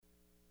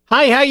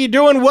Hi, how you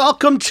doing?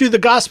 Welcome to the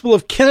Gospel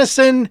of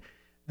Kinnison.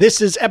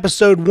 This is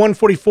episode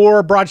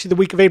 144, brought to you the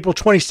week of April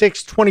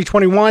 26,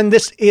 2021.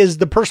 This is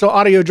the personal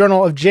audio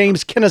journal of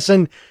James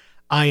Kinnison.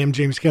 I am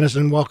James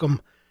Kinnison. Welcome.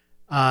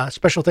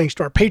 Special thanks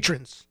to our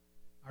patrons,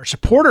 our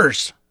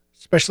supporters,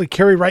 especially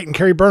Carrie Wright and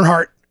Carrie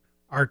Bernhardt,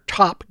 our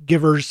top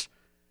givers.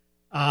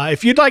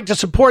 If you'd like to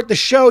support the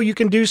show, you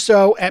can do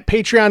so at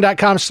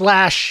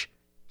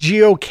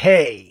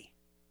patreon.com/GOK.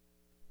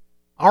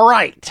 All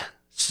right.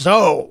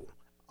 So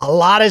a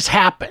lot has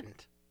happened.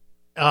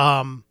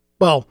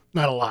 Well,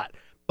 not a lot,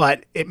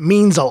 but it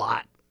means a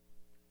lot.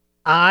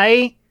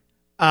 I,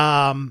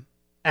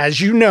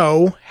 as you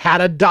know, had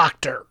a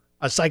doctor,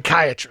 a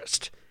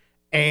psychiatrist,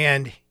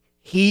 and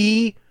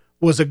he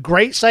was a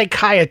great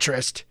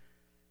psychiatrist,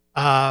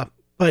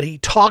 but he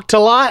talked a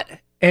lot,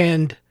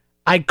 and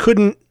I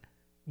couldn't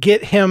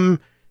get him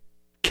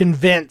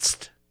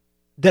convinced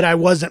that I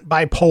wasn't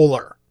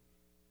bipolar.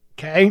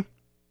 Okay?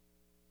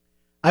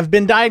 I've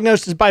been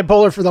diagnosed as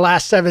bipolar for the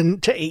last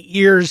 7 to 8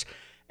 years,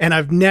 and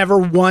I've never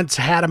once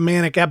had a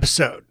manic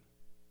episode.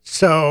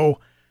 So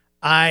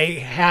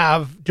I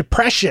have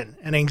depression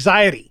and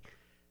anxiety.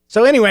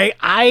 So anyway,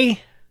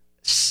 I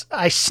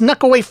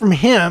snuck away from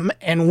him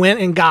and went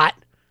and got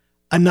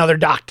another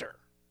doctor.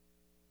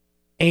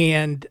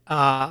 And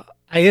I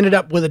ended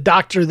up with a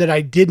doctor that I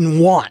didn't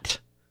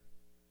want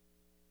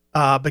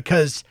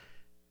because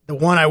the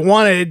one I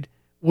wanted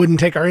wouldn't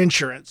take our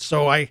insurance.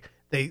 So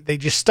they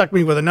just stuck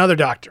me with another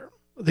doctor.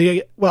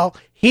 He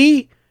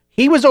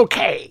was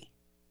okay.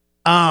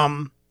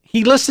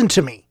 He listened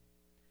to me,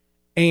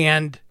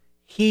 and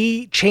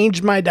he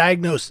changed my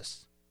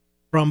diagnosis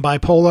from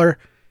bipolar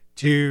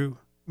to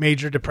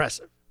major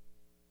depressive.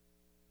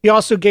 He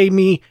also gave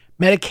me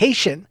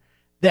medication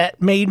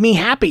that made me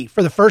happy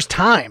for the first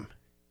time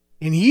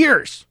in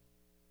years,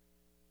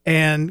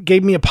 and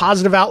gave me a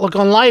positive outlook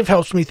on life,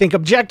 helps me think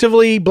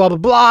objectively, blah,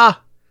 blah,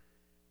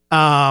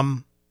 blah.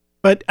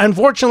 But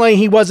unfortunately,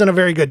 he wasn't a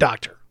very good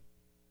doctor.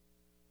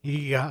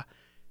 He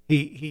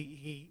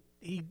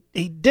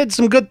did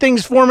some good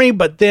things for me,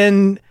 but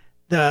then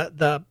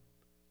the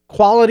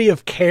quality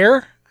of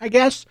care, I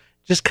guess,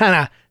 just kind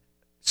of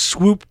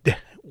swooped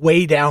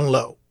way down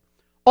low.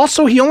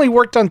 Also, he only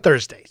worked on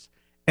Thursdays,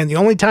 and the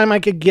only time I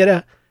could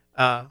get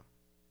an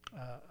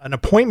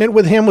appointment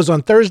with him was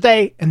on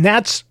Thursday, and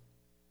that's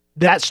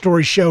That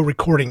Story Show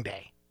recording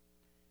day.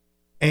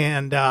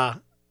 And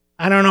I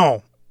don't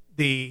know,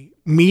 the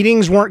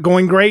meetings weren't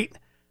going great.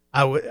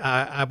 I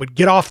would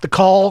get off the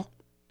call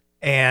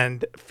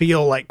and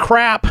feel like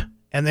crap,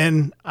 and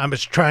then I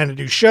was trying to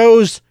do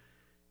shows,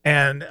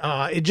 and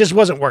it just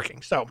wasn't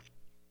working. So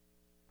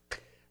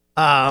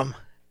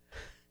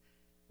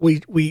we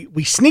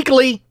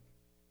sneakily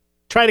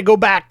try to go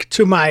back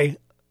to my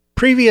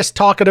previous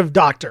talkative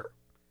doctor,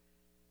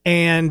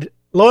 and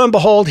lo and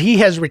behold, he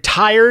has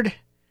retired,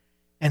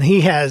 and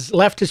he has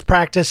left his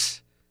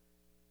practice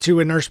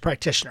to a nurse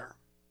practitioner.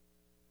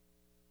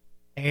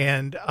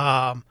 And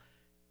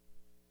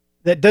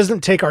that doesn't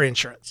take our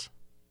insurance.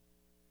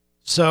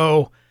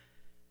 So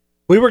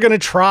we were going to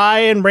try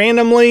and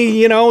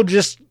randomly,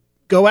 just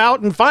go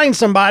out and find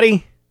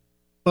somebody.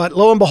 But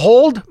lo and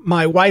behold,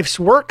 my wife's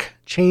work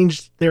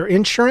changed their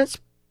insurance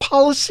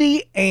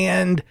policy,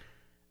 and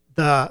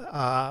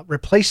the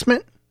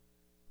replacement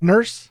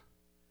nurse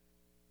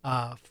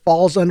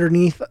falls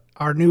underneath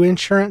our new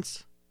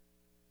insurance.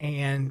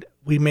 And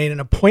we made an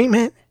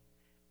appointment,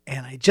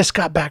 and I just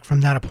got back from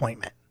that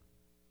appointment.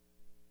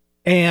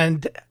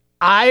 And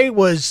I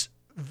was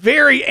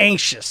very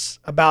anxious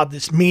about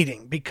this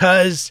meeting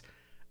because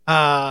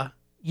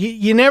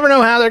you never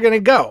know how they're going to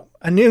go.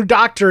 A new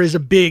doctor is a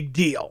big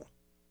deal.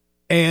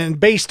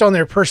 And based on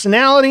their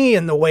personality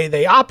and the way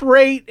they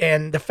operate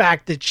and the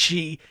fact that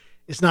she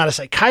is not a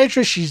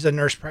psychiatrist, she's a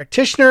nurse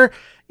practitioner,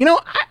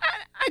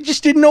 I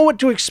just didn't know what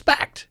to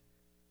expect.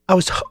 I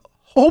was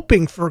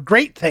hoping for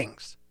great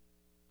things.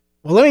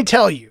 Well, let me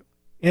tell you,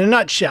 in a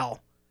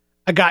nutshell,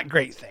 I got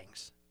great things.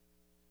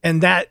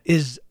 And that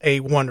is a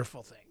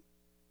wonderful thing.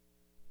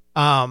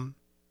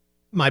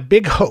 My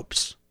big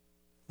hopes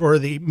for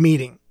the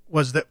meeting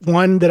was that,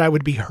 one, that I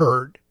would be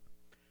heard,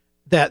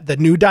 that the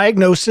new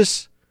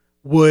diagnosis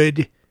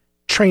would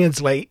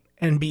translate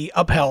and be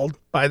upheld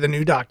by the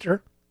new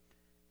doctor,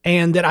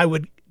 and that I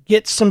would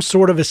get some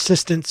sort of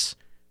assistance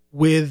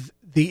with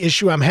the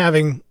issue I'm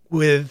having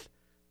with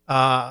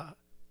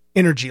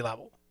energy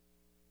level.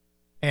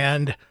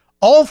 And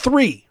all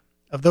three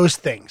of those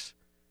things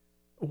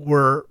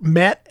were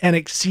met and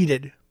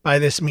exceeded by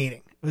this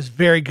meeting. It was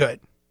very good.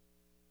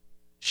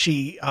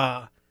 She's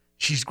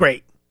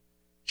great.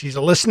 She's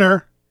a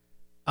listener.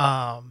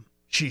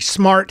 She's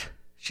smart.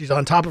 She's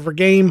on top of her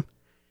game.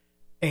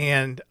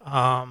 And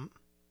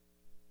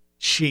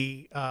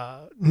she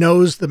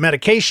knows the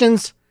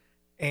medications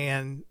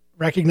and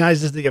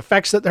recognizes the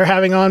effects that they're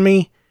having on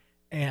me.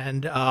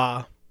 And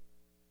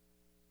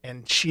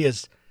she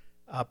has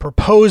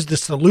proposed a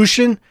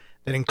solution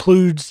that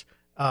includes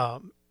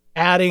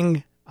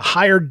adding a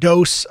higher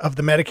dose of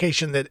the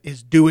medication that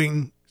is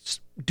doing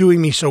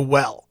me so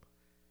well.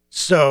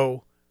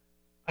 So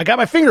I got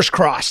my fingers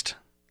crossed.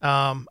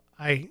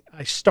 I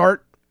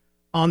start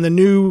on the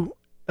new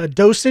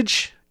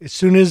dosage as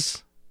soon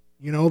as,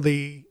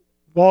 the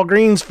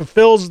Walgreens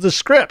fulfills the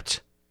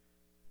script.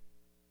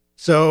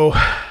 So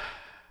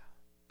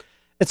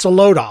it's a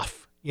load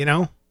off,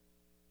 It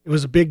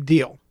was a big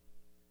deal.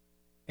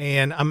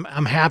 And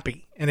I'm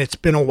happy, and it's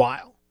been a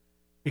while,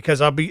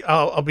 because I'll be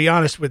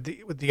honest with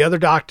the other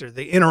doctor,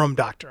 the interim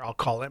doctor, I'll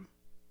call him.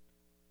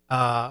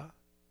 I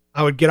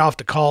would get off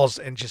the calls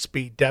and just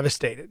be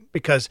devastated,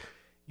 because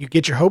you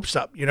get your hopes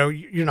up.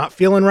 You're not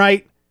feeling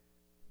right.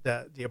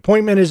 The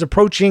appointment is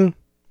approaching.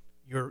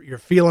 You're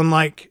feeling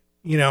like,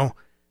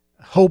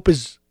 hope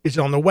is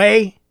on the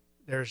way.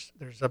 There's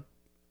a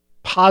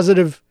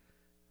positive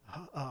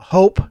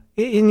hope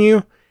in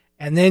you,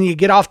 and then you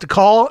get off the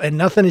call and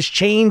nothing has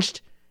changed.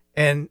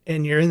 And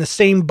you're in the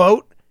same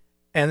boat,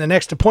 and the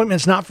next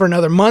appointment's not for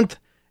another month,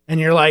 and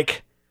you're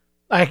like,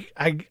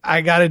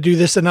 I got to do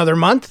this another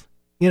month,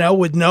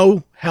 with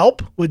no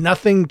help, with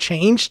nothing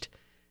changed,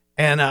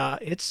 and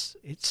it's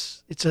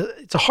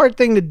a hard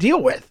thing to deal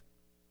with.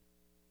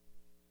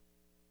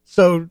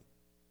 So,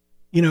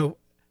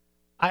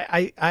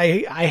 I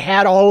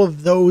had all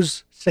of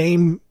those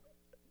same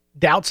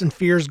doubts and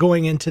fears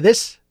going into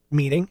this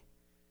meeting,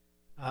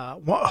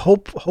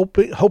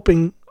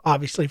 hoping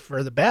obviously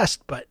for the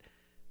best, but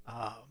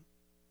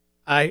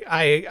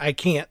I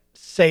can't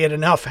say it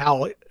enough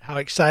how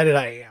excited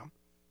I am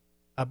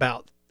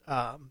about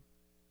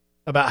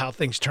how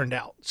things turned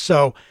out.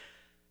 So,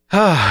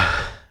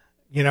 I'm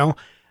going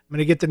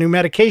to get the new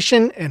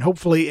medication, and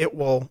hopefully it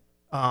will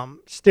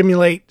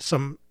stimulate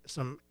some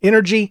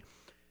energy.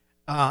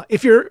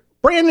 If you're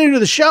brand new to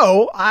the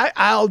show,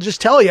 I'll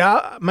just tell you,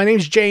 my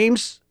name's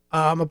James.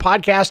 I'm a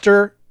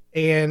podcaster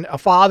and a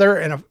father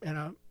and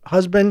a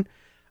husband.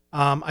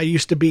 I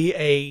used to be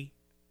a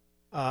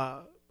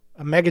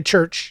mega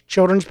church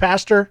children's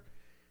pastor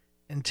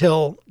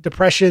until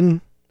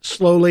depression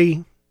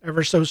slowly,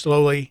 ever so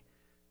slowly,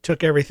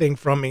 took everything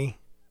from me,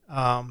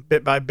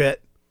 bit by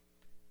bit.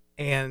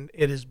 And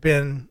it has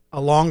been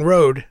a long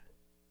road.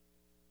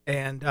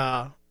 And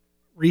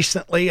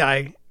recently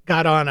I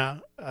got on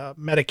a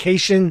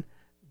medication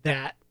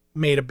that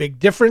made a big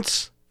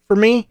difference for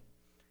me.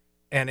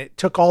 And it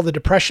took all the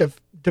depressive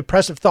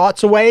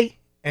thoughts away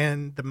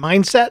and the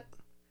mindset,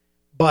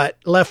 but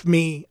left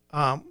me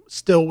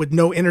still with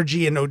no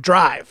energy and no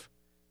drive.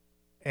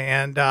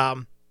 And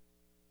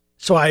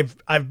so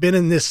I've been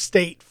in this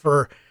state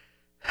for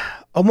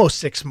almost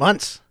 6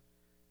 months,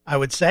 I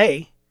would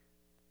say.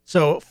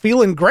 So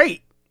feeling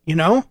great,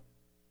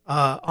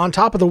 on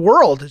top of the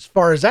world as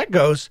far as that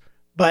goes,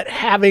 but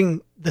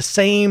having the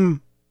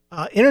same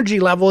energy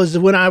level as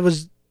when I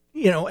was,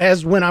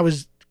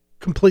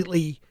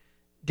 completely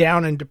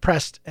down and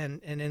depressed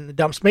and in the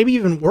dumps, maybe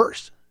even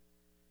worse.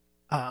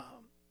 I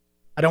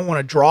don't want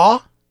to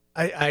draw.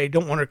 I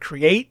don't want to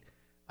create.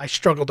 I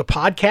struggle to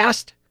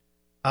podcast.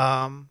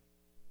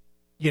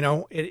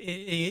 It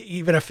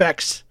even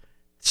affects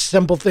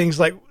simple things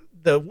like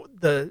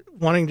the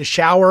wanting to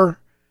shower,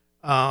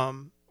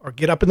 or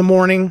get up in the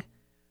morning,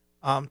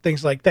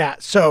 things like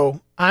that.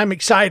 So I'm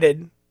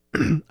excited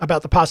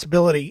about the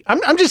possibility.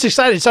 I'm just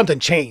excited something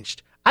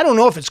changed. I don't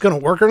know if it's going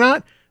to work or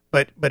not,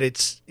 but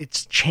it's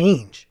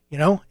change,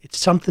 it's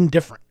something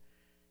different.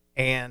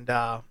 And,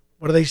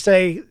 what do they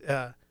say?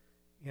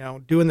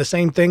 Doing the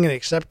same thing and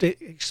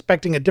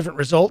expecting a different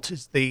result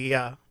is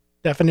the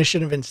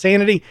definition of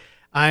insanity.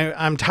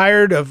 I'm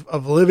tired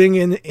of living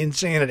in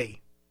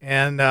insanity,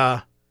 and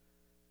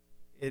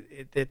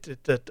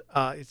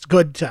it's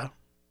good to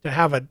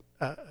have a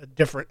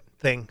different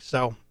thing.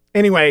 So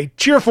anyway,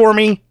 cheer for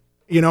me,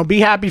 be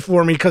happy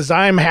for me, because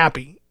I'm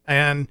happy,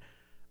 and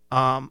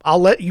I'll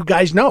let you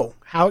guys know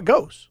how it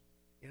goes.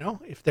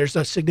 If there's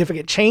a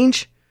significant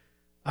change.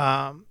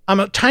 I'm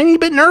a tiny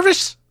bit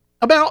nervous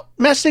about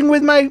messing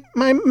with my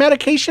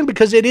medication,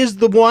 because it's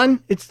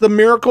the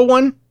miracle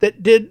one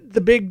that did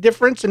the big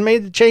difference and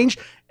made the change.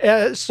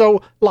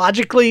 So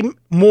logically,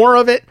 more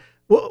of it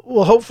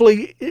will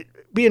hopefully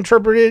be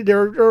interpreted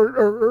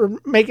or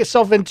make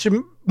itself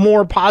into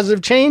more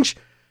positive change.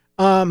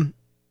 I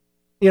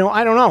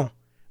don't know,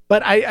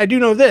 but I do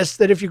know this,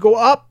 that if you go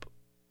up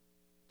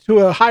to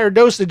a higher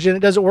dosage and it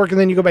doesn't work, and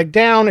then you go back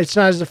down, it's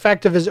not as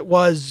effective as it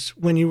was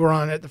when you were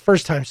on it the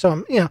first time. So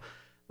I'm, a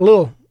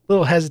little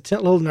hesitant,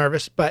 a little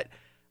nervous, but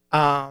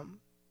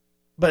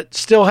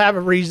still have a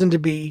reason to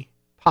be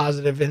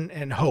positive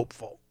and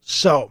hopeful.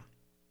 So,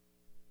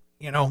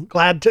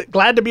 glad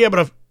to be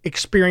able to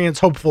experience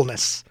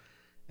hopefulness.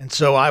 And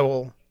so I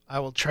will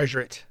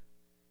treasure it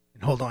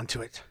and hold on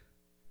to it.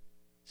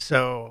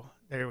 So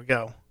there we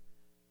go.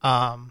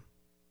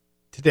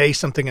 Today,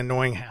 something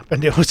annoying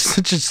happened. It was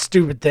such a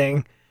stupid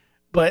thing,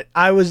 but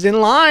I was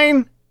in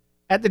line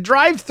at the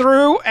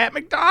drive-thru at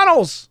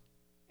McDonald's,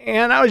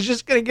 and I was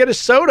just going to get a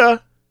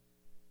soda,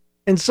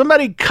 and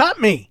somebody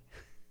cut me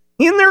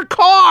in their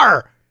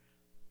car,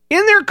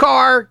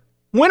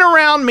 went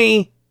around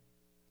me,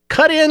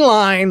 cut in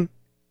line,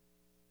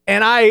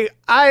 and I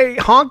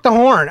honked the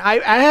horn. I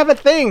have a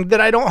thing that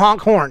I don't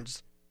honk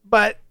horns,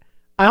 but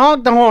I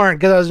honked the horn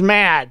because I was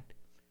mad.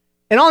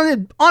 And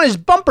on his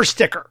bumper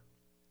sticker,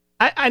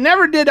 I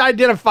never did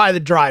identify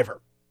the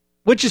driver,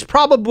 which is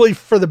probably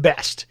for the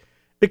best,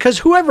 because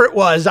whoever it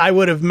was, I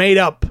would have made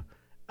up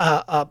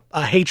a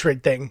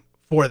hatred thing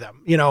for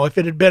them. You know, if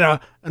it had been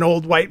an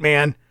old white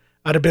man,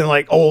 I'd have been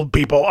like, old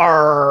people,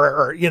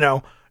 or, you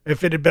know,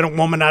 if it had been a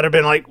woman, I'd have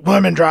been like,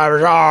 women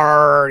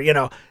drivers, you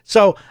know.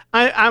 So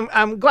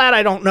I'm glad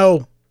I don't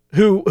know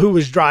who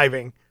was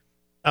driving.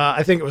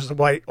 I think it was the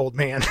white old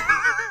man.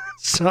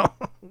 So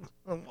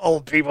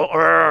old people,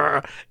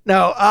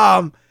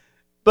 no.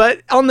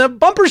 But on the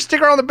bumper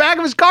sticker on the back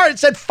of his car, it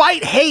said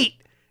 "Fight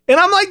Hate," and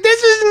I'm like,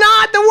 this is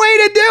not the way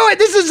to do it.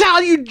 This is how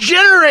you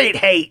generate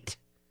hate.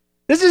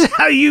 This is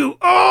how you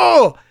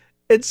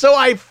And so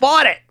I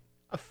fought it.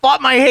 I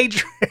fought my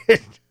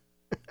hatred.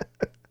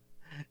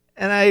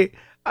 And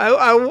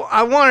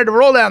I wanted to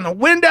roll down the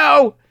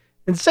window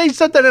and say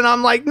something, and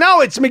I'm like,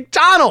 no, it's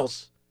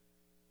McDonald's.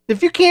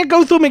 If you can't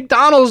go through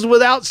McDonald's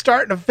without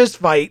starting a fist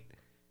fight,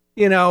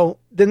 you know,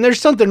 then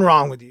there's something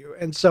wrong with you.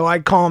 And so I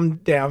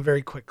calmed down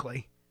very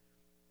quickly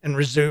and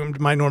resumed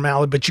my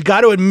normality. But you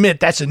got to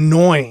admit, that's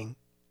annoying.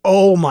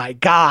 Oh my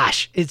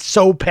gosh, it's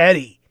so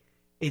petty.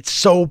 It's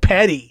so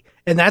petty.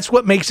 And that's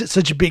what makes it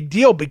such a big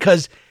deal,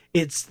 because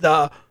it's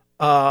the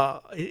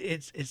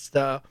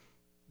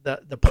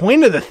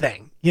point of the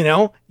thing. You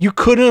know, you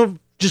couldn't have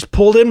just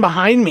pulled in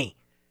behind me.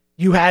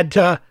 You had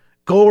to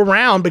go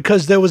around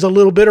because there was a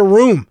little bit of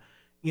room.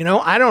 You know,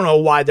 I don't know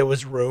why there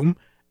was room.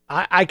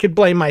 I could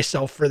blame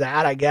myself for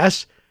that, I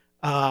guess.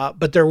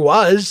 But there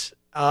was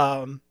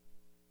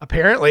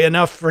apparently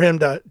enough for him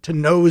to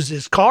nose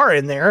his car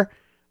in there.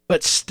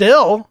 But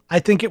still, I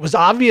think it was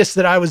obvious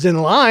that I was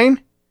in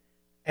line.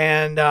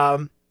 And,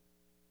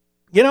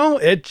 you know,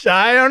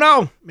 I don't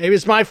know. Maybe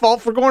it's my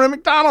fault for going to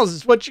McDonald's.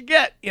 It's what you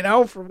get, you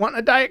know, for wanting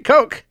a Diet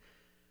Coke.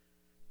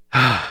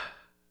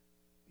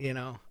 You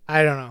know,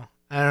 I don't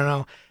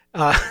know.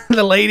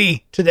 The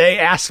lady today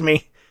asked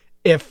me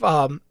if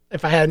I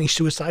had any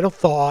suicidal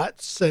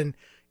thoughts and,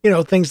 you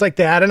know, things like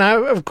that. And I,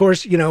 of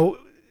course, you know,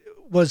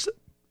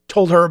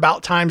 told her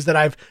about times that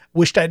I've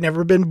wished I'd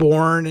never been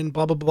born and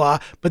blah, blah, blah.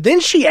 But then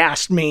she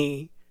asked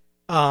me,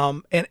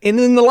 and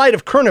in the light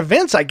of current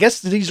events, I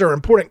guess these are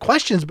important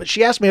questions, but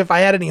she asked me if I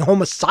had any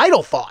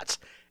homicidal thoughts.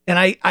 And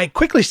I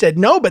quickly said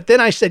no, but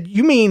then I said,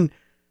 you mean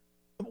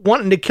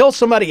wanting to kill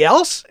somebody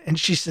else? And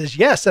she says,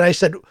 yes. And I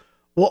said,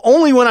 well,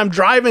 only when I'm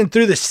driving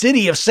through the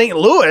city of St.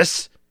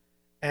 Louis.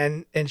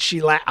 And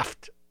she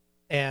laughed,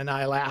 and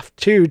I laughed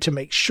too, to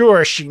make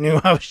sure she knew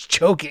I was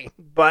joking.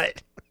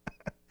 But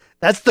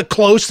that's the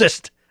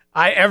closest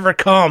I ever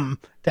come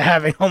to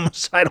having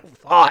homicidal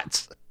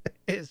thoughts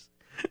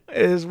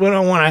is when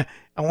I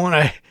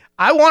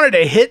wanted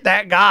to hit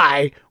that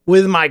guy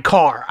with my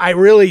car. I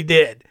really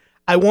did.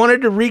 I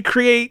wanted to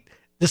recreate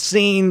the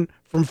scene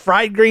from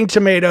Fried Green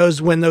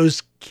Tomatoes when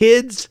those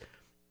kids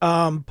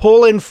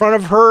pull in front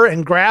of her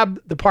and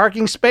grab the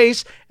parking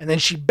space, and then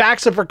she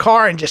backs up her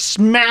car and just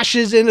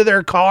smashes into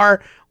their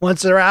car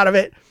once they're out of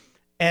it.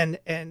 And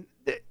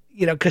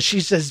you know, because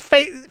she says,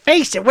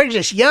 face it, we're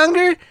just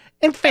younger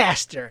and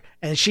faster.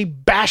 And she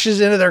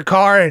bashes into their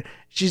car, and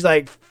she's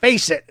like,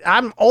 face it,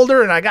 I'm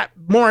older and I got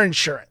more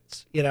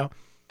insurance, you know.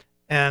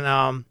 And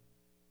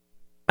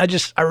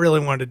I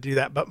really wanted to do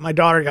that, but my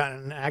daughter got in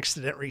an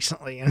accident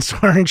recently, and so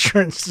her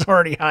insurance is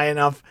already high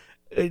enough.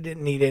 It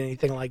didn't need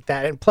anything like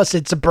that. And plus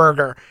it's a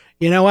burger.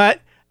 You know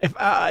what? If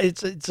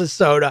it's a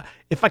soda.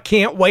 If I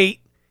can't wait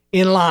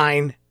in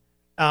line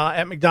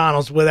at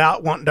McDonald's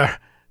without wanting to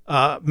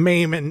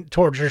maim and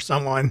torture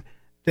someone,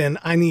 then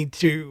I need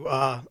to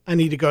go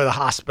to the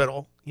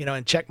hospital, you know,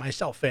 and check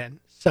myself in.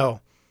 So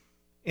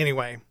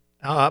anyway,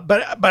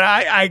 but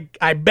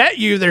I bet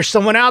you there's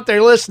someone out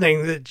there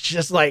listening that's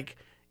just like,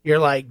 you're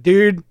like,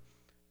 dude,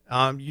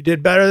 you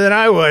did better than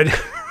I would.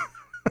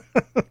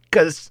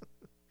 Because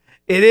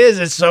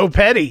it's so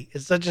petty.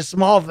 It's such a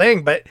small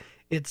thing, but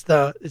it's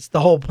the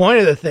whole point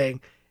of the thing.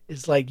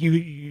 It's like,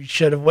 you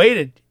should have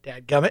waited,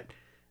 dadgummit.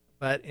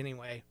 But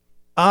anyway,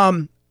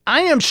 I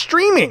am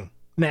streaming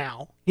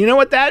now. You know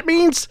what that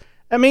means?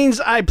 That means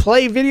I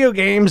play video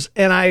games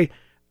and I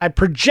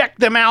project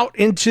them out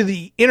into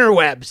the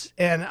interwebs,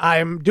 and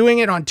I'm doing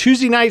it on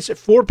Tuesday nights at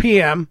 4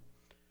 p.m.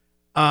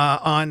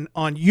 On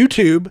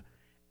YouTube,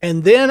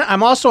 and then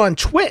I'm also on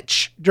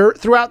Twitch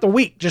throughout the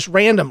week, just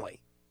randomly.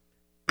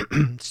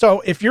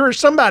 So if you're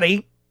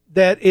somebody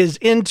that is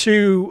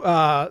into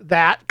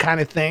that kind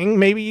of thing,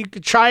 maybe you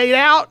could try it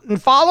out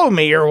and follow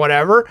me or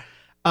whatever.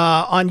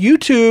 On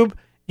YouTube,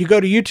 you go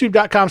to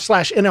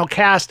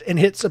youtube.com/NLcast and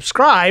hit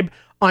subscribe.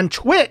 On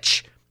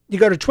Twitch, you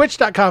go to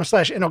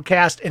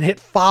twitch.com/NLcast and hit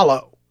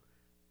follow.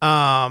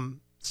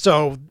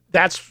 So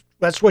that's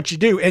what you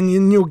do, and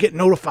then you'll get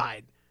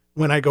notified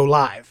when I go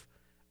live.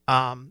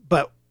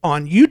 But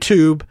on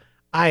YouTube,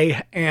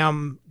 I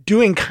am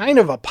doing kind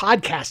of a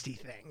podcasty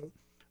thing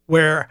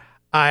where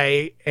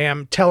I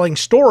am telling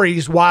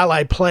stories while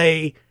I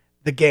play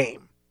the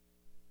game.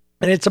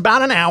 And it's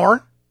about an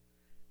hour,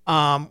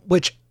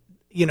 which,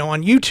 you know,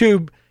 on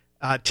YouTube,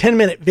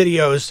 10-minute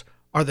videos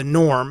are the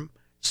norm.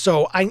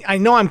 So I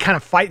know I'm kind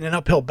of fighting an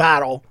uphill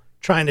battle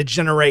trying to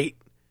generate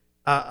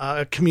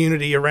a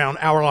community around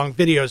hour-long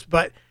videos,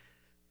 but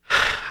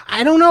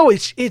I don't know.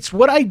 It's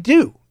what I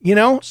do, you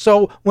know?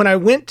 So when I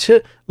went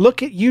to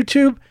look at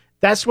YouTube,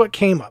 that's what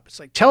came up. It's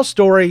like, tell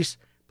stories,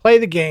 play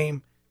the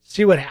game,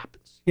 see what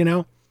happens, you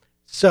know?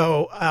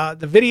 So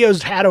the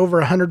videos had over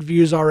 100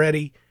 views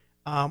already,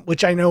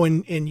 which I know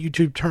in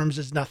YouTube terms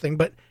is nothing,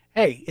 but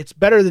hey, it's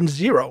better than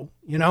zero,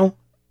 you know?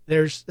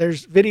 There's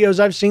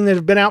videos I've seen that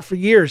have been out for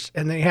years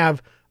and they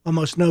have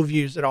almost no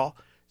views at all.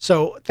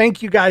 So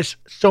thank you guys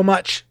so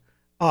much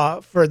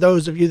for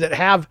those of you that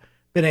have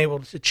been able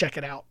to check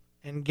it out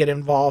and get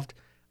involved.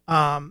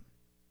 So,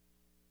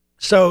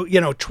 you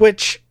know,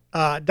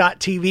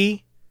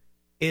 twitch.tv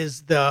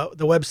is the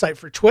website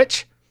for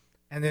Twitch,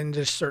 and then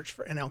just search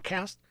for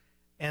NLCast,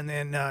 and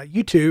then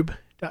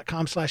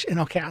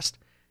youtube.com/NLCast,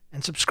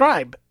 and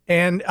subscribe.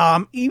 And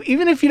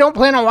even if you don't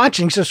plan on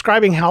watching,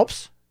 subscribing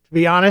helps, to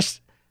be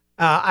honest.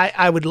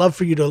 I would love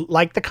for you to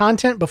like the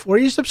content before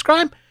you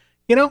subscribe,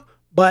 you know,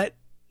 but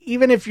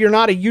even if you're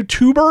not a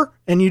YouTuber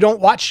and you don't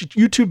watch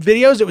YouTube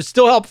videos, it would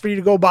still help for you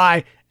to go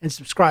by and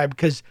subscribe,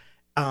 because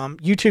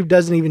YouTube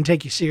doesn't even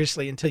take you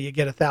seriously until you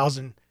get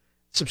 1,000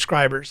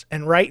 subscribers.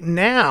 And right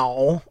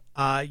now,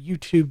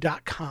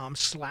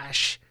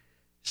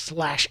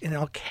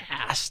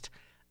 youtube.com/NLCast.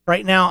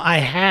 Right now I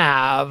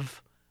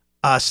have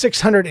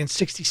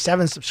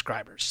 667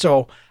 subscribers.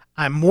 So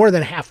I'm more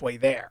than halfway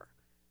there,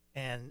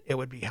 and it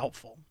would be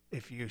helpful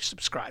if you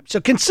subscribe.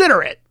 So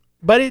consider it,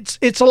 but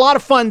it's a lot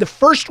of fun. The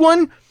first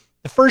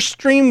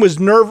stream was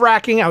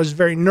nerve-wracking. I was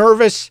very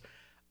nervous.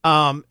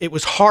 It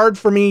was hard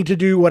for me to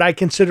do what I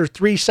consider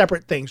 3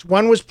 separate things.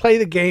 One was play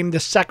the game. The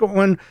second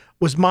one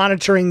was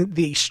monitoring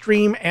the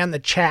stream and the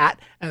chat.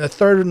 And the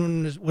third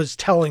one was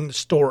telling the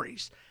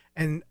stories.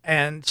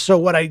 And so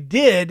what I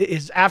did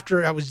is,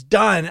 after I was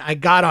done, I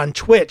got on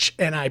Twitch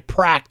and I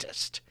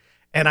practiced.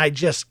 And I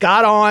just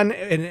got on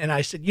and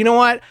I said, you know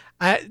what?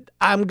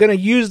 I'm going to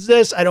use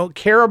this. I don't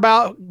care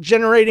about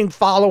generating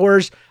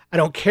followers. I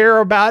don't care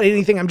about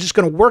anything. I'm just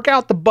going to work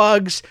out the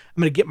bugs.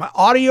 I'm going to get my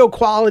audio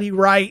quality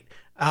right.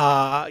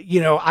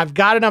 You know, I've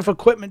got enough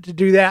equipment to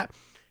do that.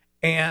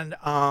 And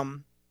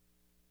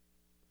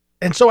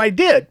so I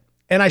did,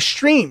 and I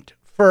streamed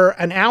for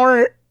an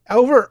hour,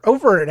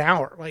 over an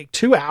hour, like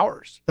 2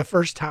 hours the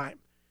first time.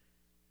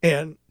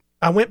 And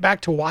I went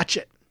back to watch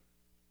it,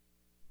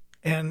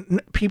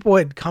 and people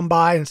had come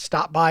by and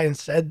stopped by and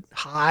said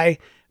hi,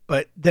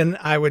 but then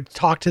I would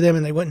talk to them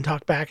and they wouldn't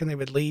talk back and they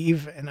would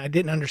leave, and I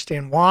didn't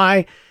understand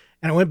why.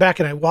 And I went back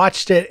and I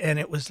watched it, and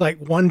it was like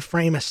 1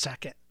 frame a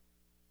second.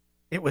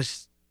 It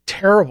was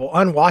terrible,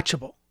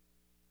 unwatchable.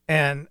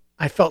 And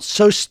I felt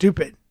so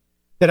stupid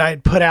that I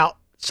had put out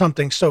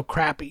something so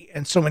crappy,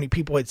 and so many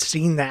people had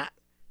seen that,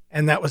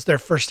 and that was their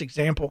first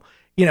example,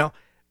 you know,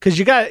 because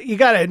you got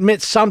to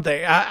admit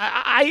something.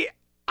 I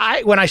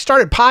when I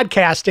started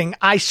podcasting,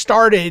 I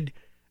started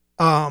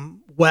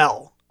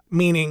well,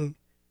 meaning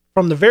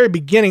from the very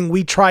beginning,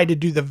 we tried to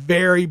do the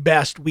very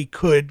best we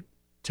could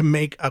to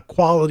make a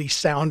quality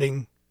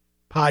sounding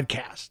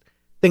podcast.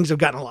 Things have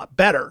gotten a lot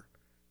better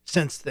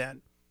since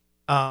then.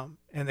 And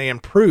they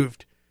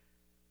improved,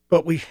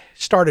 but we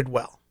started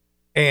well.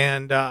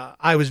 And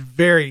I was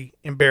very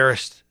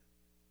embarrassed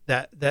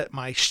that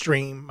my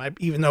stream,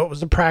 even though it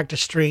was a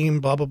practice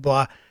stream, blah, blah,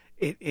 blah,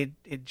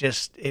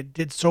 it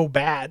did so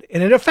bad,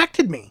 and it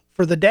affected me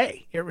for the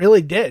day. It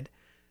really did.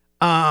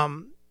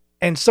 And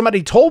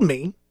somebody told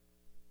me,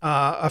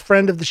 a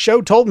friend of the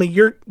show told me,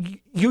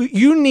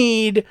 you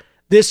need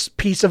this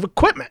piece of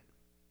equipment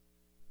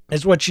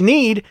is what you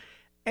need.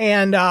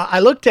 And I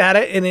looked at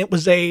it, and it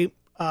was a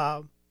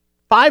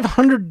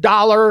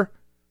 $500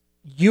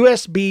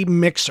 USB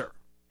mixer.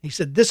 He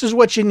said, this is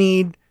what you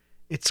need.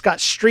 It's got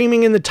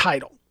streaming in the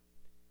title.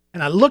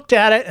 And I looked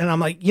at it, and I'm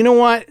like, you know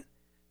what?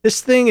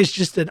 This thing is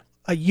just a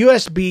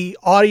USB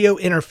audio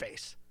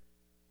interface.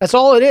 That's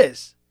all it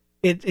is.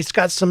 It's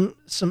got some,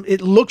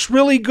 it looks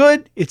really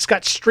good. It's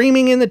got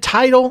streaming in the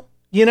title,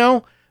 you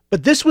know,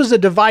 but this was a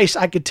device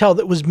I could tell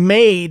that was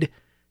made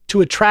to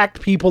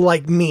attract people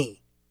like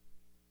me.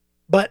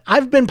 But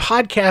I've been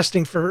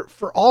podcasting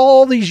for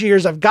all these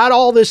years. I've got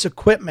all this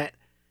equipment.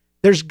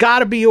 There's got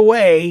to be a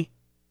way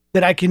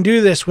that I can do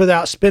this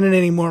without spending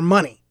any more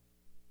money.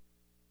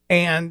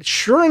 And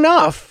sure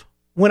enough,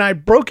 when I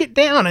broke it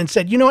down and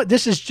said, you know what,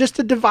 this is just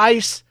a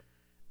device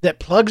that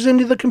plugs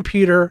into the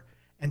computer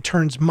and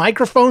turns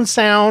microphone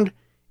sound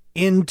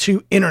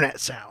into internet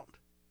sound,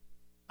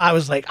 I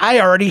was like, I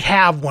already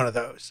have one of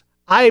those.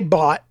 I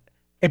bought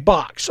a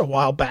box a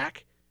while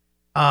back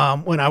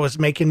when I was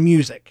making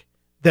music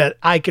that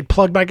I could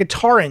plug my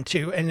guitar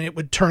into, and it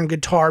would turn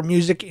guitar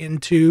music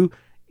into,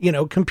 you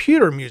know,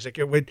 computer music.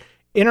 It would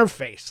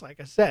interface, like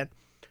I said.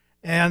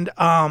 And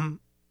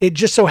it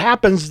just so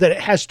happens that it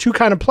has 2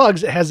 kind of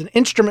plugs. It has an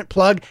instrument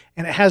plug,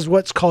 and it has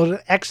what's called an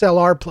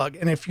XLR plug.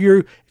 And if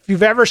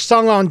you've ever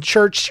sung on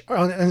church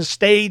on a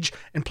stage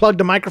and plugged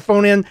a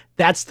microphone in,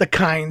 that's the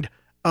kind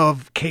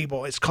of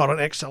cable. It's called an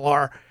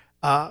XLR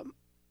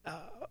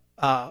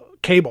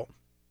cable.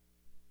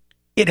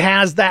 it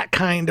has that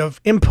kind of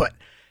input.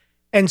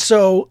 And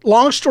so,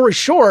 long story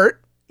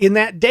short, in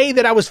that day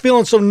that I was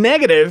feeling so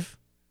negative,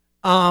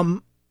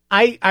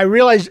 I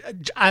realized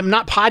I'm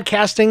not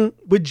podcasting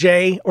with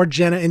Jay or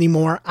Jenna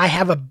anymore. I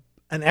have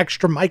an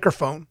extra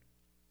microphone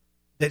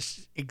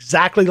that's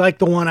exactly like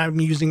the one I'm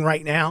using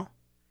right now.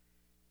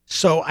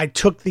 So I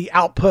took the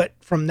output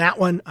from that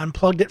one,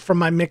 unplugged it from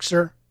my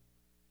mixer,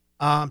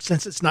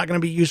 since it's not going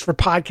to be used for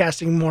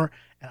podcasting anymore,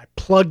 and I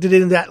plugged it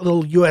into that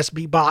little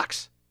USB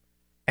box.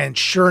 And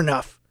sure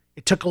enough,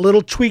 it took a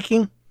little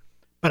tweaking,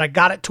 but I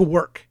got it to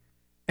work.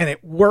 And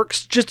it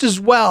works just as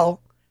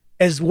well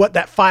as what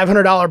that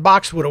 $500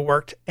 box would have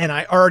worked. And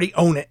I already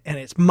own it, and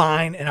it's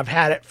mine, and I've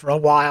had it for a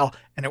while,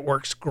 and it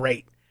works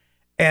great.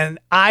 And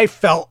I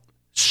felt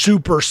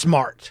super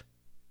smart.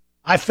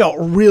 I felt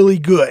really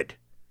good.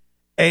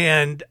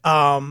 And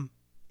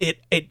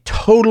it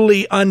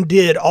totally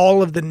undid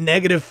all of the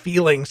negative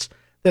feelings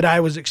that I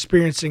was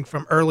experiencing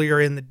from earlier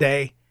in the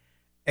day.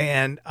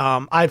 And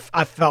I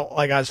felt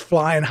like I was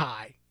flying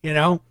high, you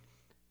know?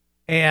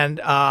 And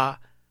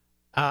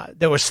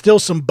there was still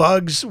some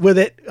bugs with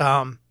it.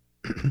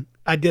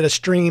 I did a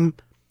stream,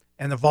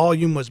 and the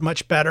volume was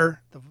much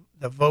better.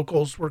 The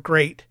vocals were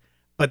great,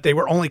 but they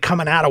were only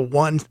coming out of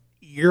one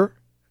ear.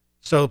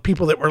 So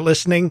people that were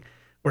listening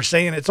were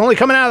saying it's only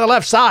coming out of the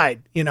left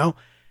side, you know?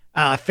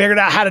 I figured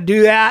out how to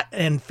do that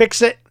and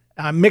fix it.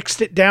 I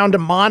mixed it down to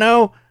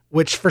mono,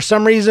 which for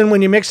some reason,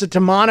 when you mix it to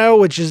mono,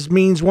 which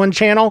means one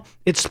channel,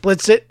 it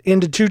splits it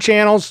into two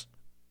channels.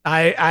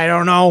 I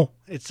don't know.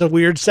 It's a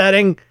weird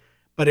setting,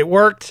 but it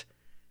worked.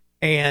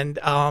 And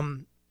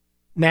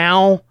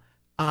now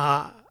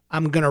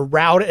I'm going to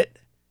route it,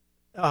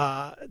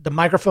 the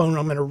microphone,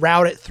 I'm going to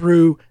route it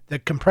through the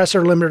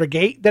compressor limiter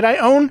gate that I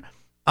own.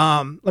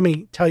 Let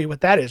me tell you what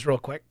that is real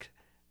quick.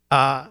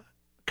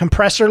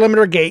 Compressor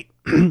limiter gate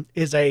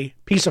is a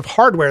piece of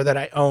hardware that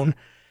I own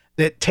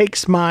that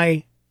takes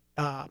my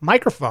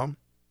microphone.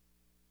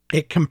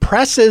 It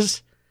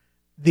compresses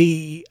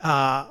the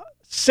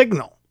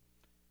signal,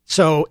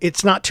 so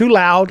it's not too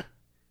loud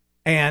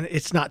and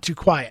it's not too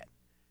quiet.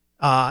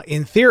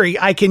 In theory,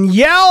 I can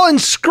yell and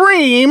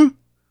scream,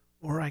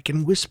 or I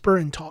can whisper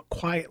and talk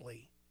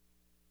quietly,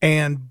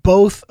 and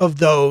both of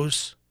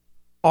those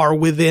are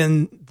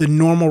within the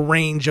normal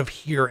range of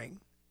hearing,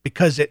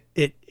 because it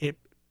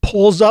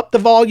pulls up the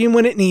volume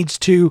when it needs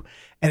to,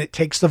 and it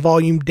takes the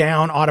volume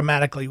down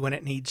automatically when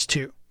it needs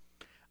to.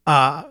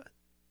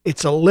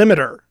 It's a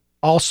limiter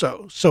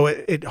also, so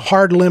it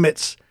hard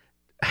limits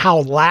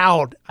how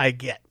loud I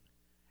get.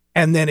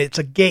 And then it's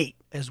a gate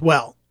as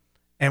well.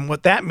 And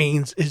what that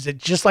means is that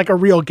just like a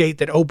real gate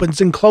that opens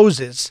and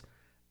closes,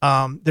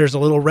 there's a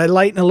little red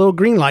light and a little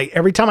green light.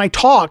 Every time I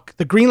talk,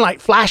 the green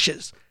light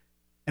flashes.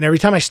 And every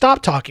time I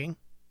stop talking,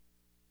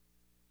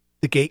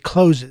 the gate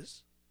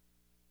closes.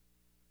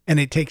 And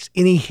it takes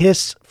any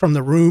hiss from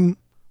the room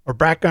or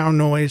background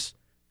noise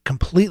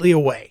completely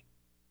away.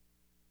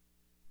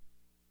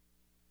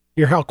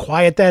 Hear how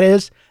quiet that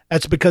is?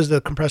 That's because of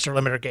the compressor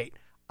limiter gate.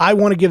 I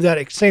want to give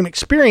that same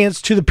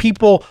experience to the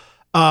people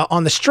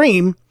on the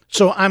stream.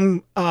 So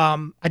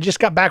I just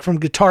got back from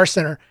Guitar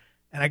Center,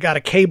 and I got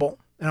a cable,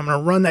 and I'm going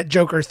to run that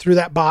joker through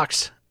that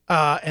box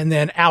and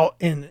then out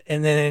and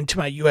then into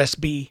my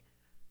USB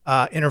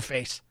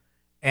interface.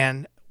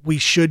 And we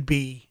should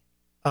be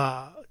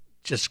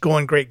just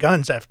going great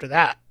guns after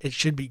that. It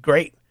should be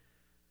great.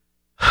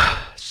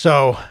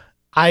 So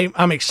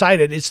I'm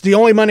excited. It's the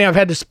only money I've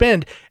had to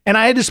spend. And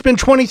I had to spend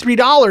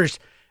 $23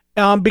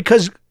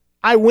 because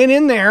I went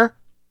in there.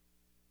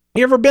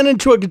 You ever been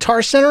into a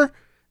Guitar Center?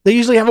 They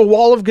usually have a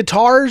wall of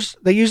guitars.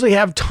 They usually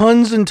have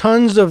tons and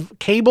tons of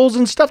cables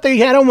and stuff. They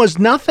had almost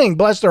nothing,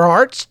 bless their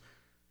hearts.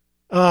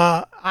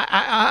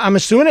 I'm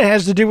assuming it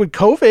has to do with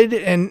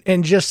COVID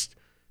and just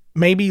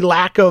maybe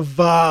lack of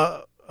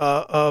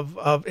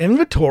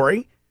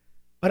inventory.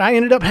 But I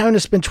ended up having to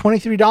spend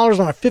 $23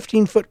 on a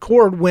 15-foot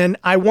cord when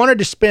I wanted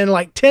to spend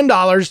like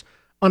 $10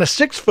 on a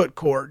 6-foot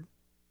cord.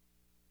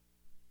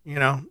 You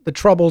know, the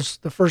troubles,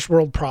 the first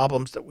world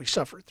problems that we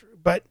suffer through.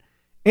 But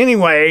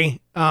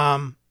anyway,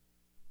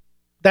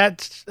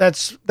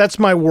 that's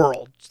my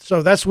world.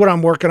 So that's what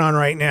I'm working on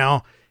right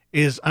now,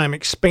 is I'm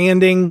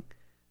expanding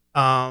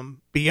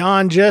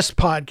beyond just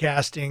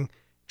podcasting,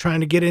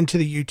 trying to get into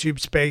the YouTube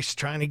space,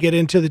 trying to get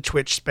into the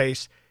Twitch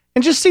space,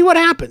 and just see what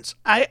happens.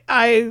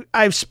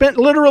 I've spent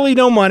literally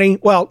no money.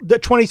 Well, the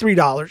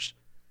 $23.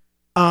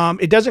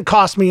 It doesn't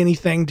cost me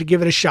anything to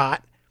give it a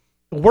shot.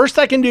 The worst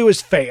I can do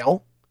is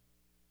fail.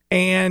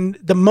 And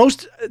the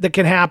most that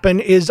can happen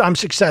is I'm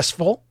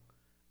successful.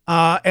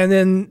 And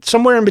then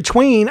somewhere in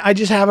between, I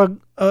just have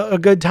a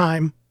good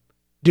time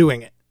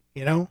doing it,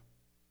 you know,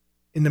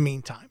 in the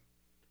meantime.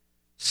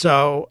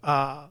 So,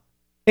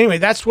 anyway,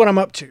 that's what I'm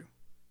up to.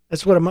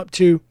 That's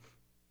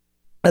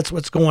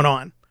what's going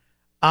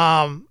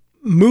on.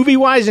 Movie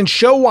wise and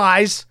show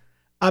wise,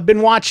 I've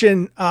been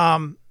watching,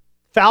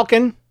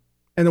 Falcon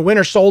and the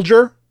Winter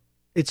Soldier.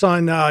 It's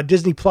on,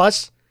 Disney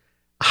Plus.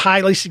 I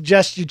highly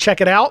suggest you check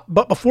it out.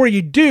 But before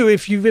you do,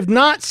 if you have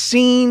not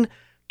seen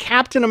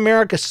Captain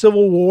America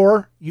Civil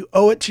War, you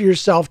owe it to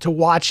yourself to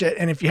watch it.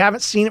 And if you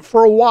haven't seen it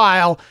for a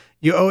while,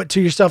 you owe it to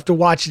yourself to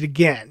watch it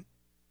again.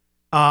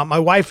 My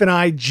wife and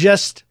I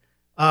just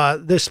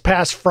this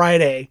past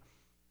Friday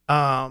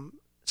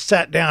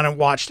sat down and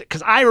watched it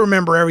because I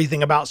remember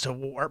everything about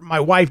Civil War.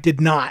 My wife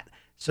did not.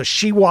 So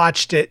she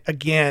watched it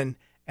again,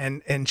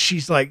 and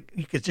she's like,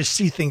 you could just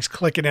see things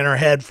clicking in her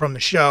head from the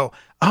show.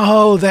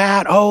 Oh,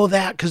 that,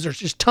 because there's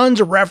just tons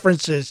of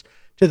references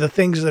to the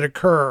things that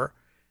occur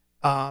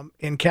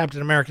in Captain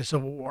America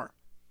Civil War.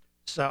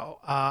 So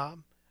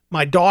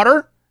my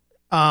daughter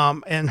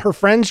and her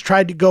friends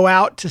tried to go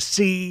out to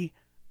see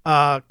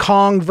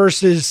Kong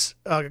versus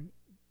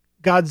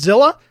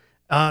Godzilla.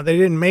 They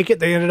didn't make it.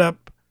 They ended up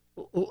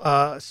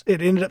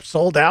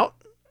sold out.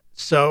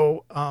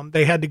 So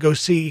they had to go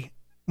see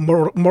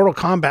Mortal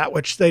Kombat,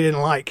 which they didn't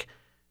like.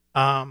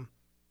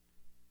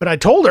 But I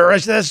told her, I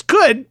said, that's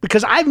good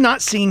because I've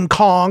not seen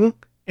Kong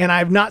and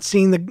I've not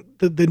seen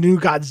the new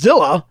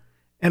Godzilla.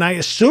 And I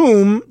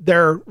assume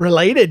they're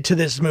related to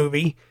this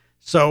movie.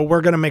 So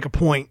we're going to make a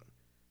point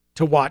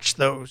to watch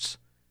those.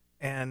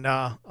 And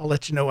I'll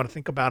let you know what I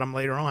think about them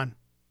later on.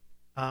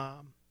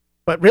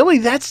 But really,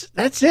 that's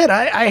it.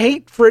 I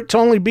hate for it to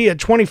only be a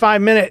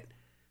 25-minute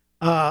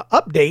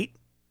update.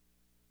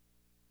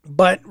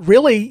 But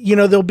really, you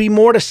know, there'll be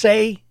more to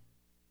say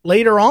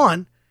later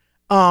on.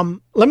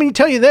 Let me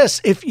tell you this.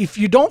 If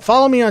you don't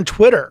follow me on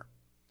Twitter,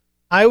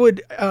 I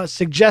would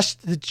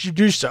suggest that you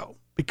do so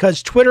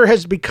because Twitter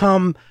has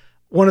become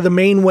one of the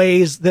main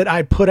ways that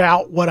I put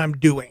out what I'm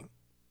doing.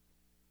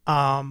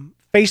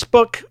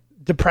 Facebook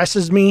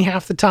depresses me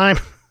half the time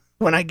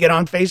when I get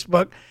on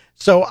Facebook.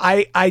 So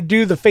I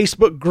do the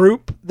Facebook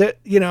group that,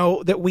 you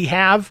know, that we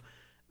have,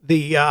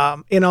 the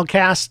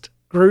NLCast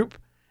group.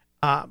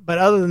 But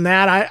other than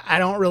that, I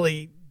don't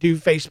really do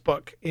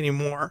Facebook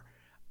anymore.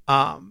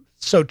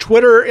 So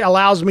Twitter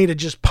allows me to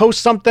just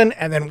post something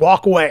and then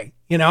walk away,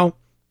 you know,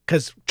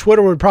 because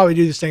Twitter would probably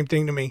do the same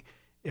thing to me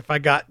if I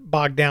got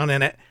bogged down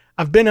in it.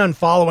 I've been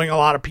unfollowing a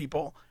lot of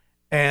people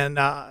and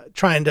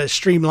trying to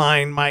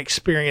streamline my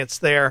experience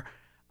there.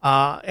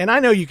 And I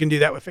know you can do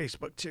that with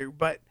Facebook too,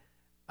 but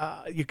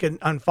you can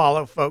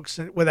unfollow folks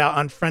without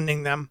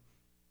unfriending them.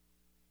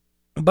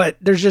 But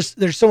there's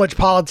so much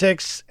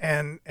politics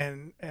and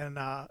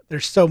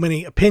there's so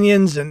many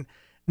opinions and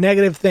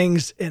negative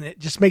things, and it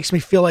just makes me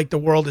feel like the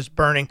world is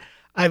burning.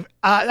 I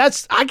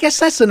guess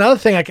that's another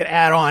thing I could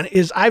add on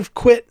is I've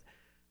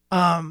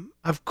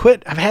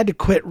had to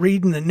quit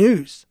reading the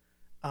news.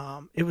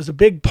 It was a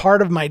big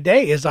part of my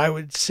day as I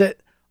would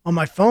sit on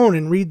my phone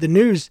and read the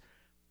news,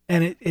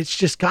 and it's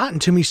just gotten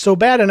to me so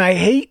bad. And I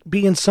hate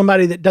being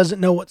somebody that doesn't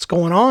know what's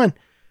going on,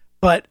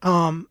 but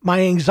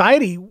my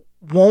anxiety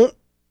won't.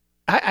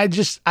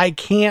 I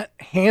can't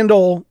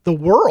handle the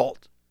world.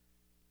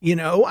 You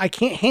know, I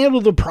can't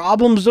handle the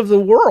problems of the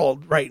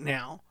world right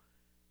now.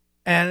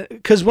 And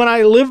because when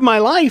I live my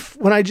life,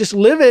 when I just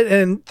live it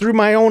and through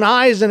my own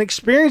eyes and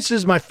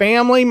experiences, my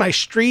family, my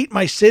street,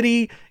 my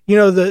city, you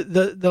know,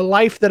 the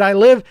life that I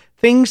live,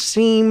 things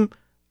seem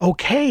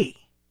okay.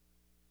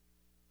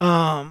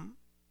 But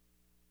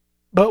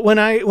when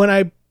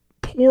I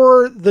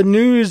pour the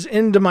news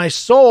into my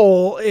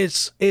soul,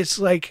 it's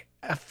like,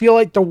 I feel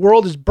like the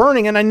world is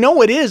burning, and I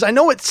know it is. I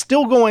know it's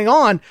still going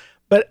on,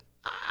 but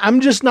I'm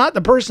just not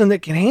the person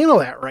that can handle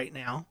that right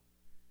now.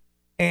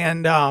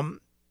 And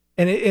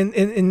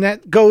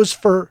that goes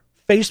for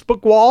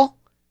Facebook wall,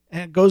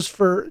 and it goes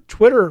for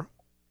Twitter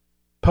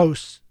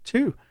posts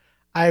too.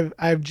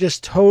 I've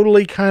just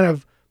totally kind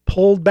of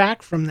pulled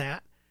back from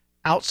that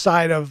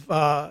outside of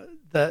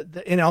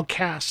the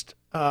NLCast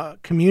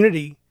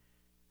community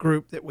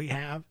group that we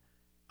have.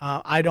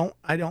 I don't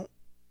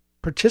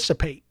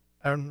participate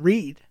and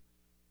read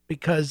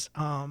because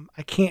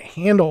I can't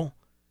handle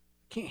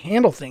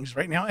things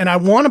right now, and I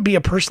want to be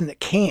a person that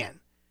can.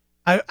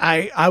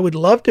 I would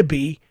love to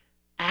be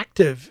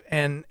active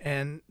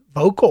and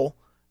vocal.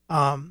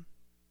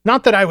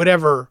 Not that I would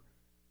ever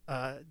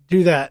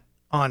do that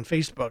on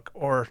Facebook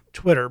or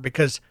Twitter,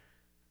 because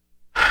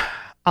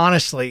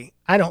honestly,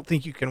 I don't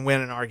think you can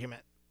win an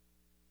argument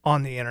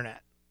on the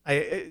internet.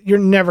 You're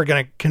never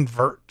going to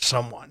convert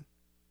someone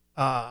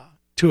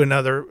to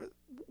another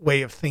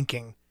way of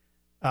thinking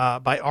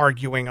by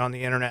arguing on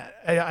the internet.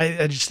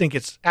 I just think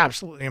it's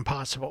absolutely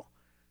impossible.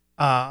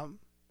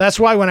 That's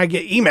why when I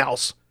get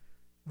emails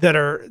that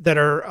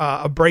are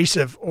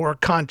abrasive or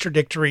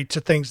contradictory to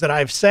things that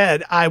I've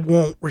said, I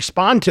won't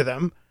respond to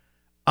them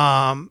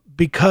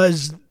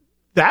because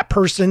that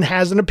person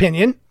has an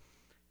opinion,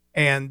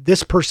 and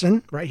this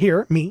person right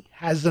here, me,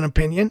 has an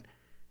opinion,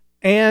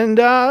 and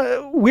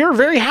we're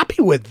very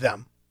happy with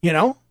them. You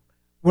know,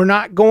 we're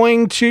not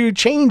going to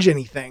change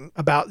anything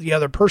about the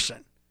other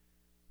person.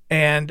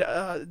 And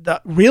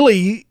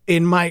really,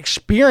 in my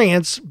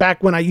experience,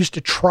 back when I used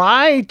to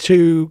try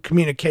to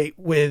communicate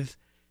with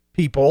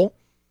people,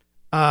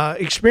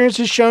 experience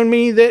has shown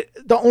me that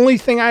the only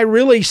thing I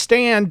really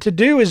stand to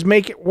do is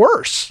make it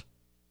worse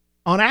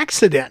on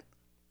accident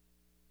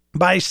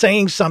by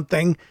saying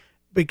something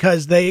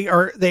because they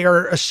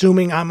are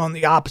assuming I'm on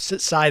the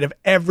opposite side of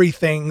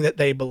everything that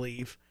they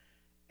believe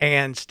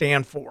and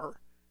stand for.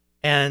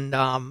 And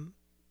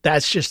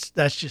that's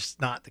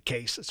just not the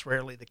case. It's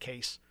rarely the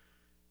case.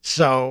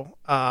 So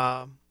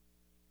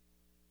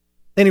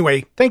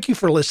anyway, thank you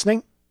for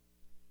listening.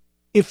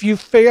 If you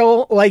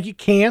feel like you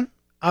can,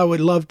 I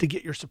would love to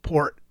get your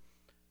support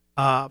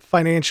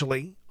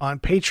financially on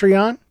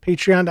Patreon,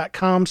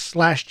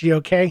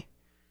 patreon.com/GOK.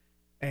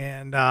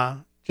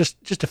 And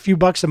just a few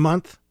bucks a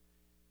month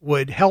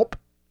would help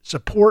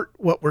support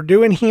what we're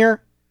doing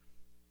here.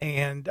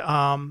 And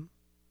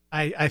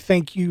I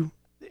thank you.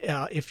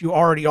 If you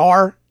already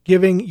are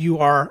giving, you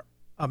are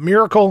a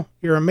miracle.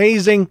 You're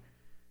amazing.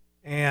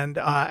 And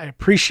I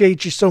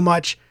appreciate you so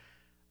much.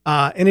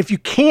 And if you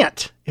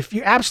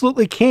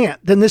absolutely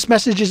can't, then this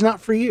message is not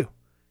for you.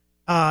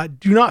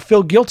 Do not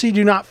feel guilty.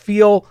 Do not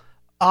feel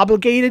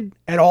obligated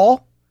at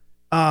all.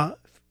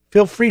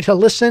 Feel free to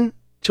listen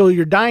till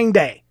your dying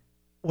day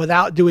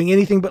without doing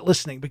anything but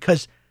listening,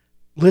 because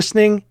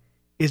listening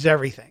is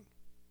everything.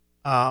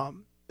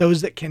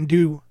 Those that can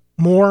do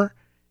more,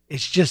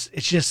 it's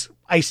just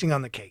icing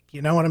on the cake.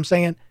 You know what I'm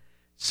saying?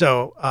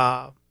 So,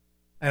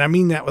 and I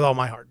mean that with all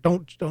my heart.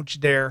 Don't you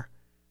dare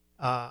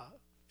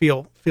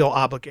feel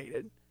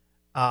obligated.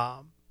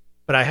 But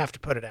I have to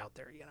put it out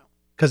there,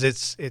 because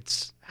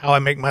it's how I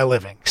make my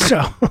living.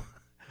 So,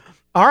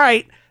 all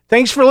right.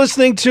 Thanks for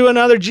listening to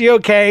another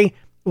GOK.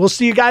 We'll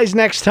see you guys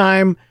next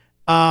time.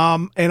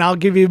 And I'll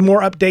give you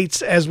more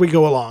updates as we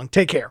go along.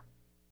 Take care.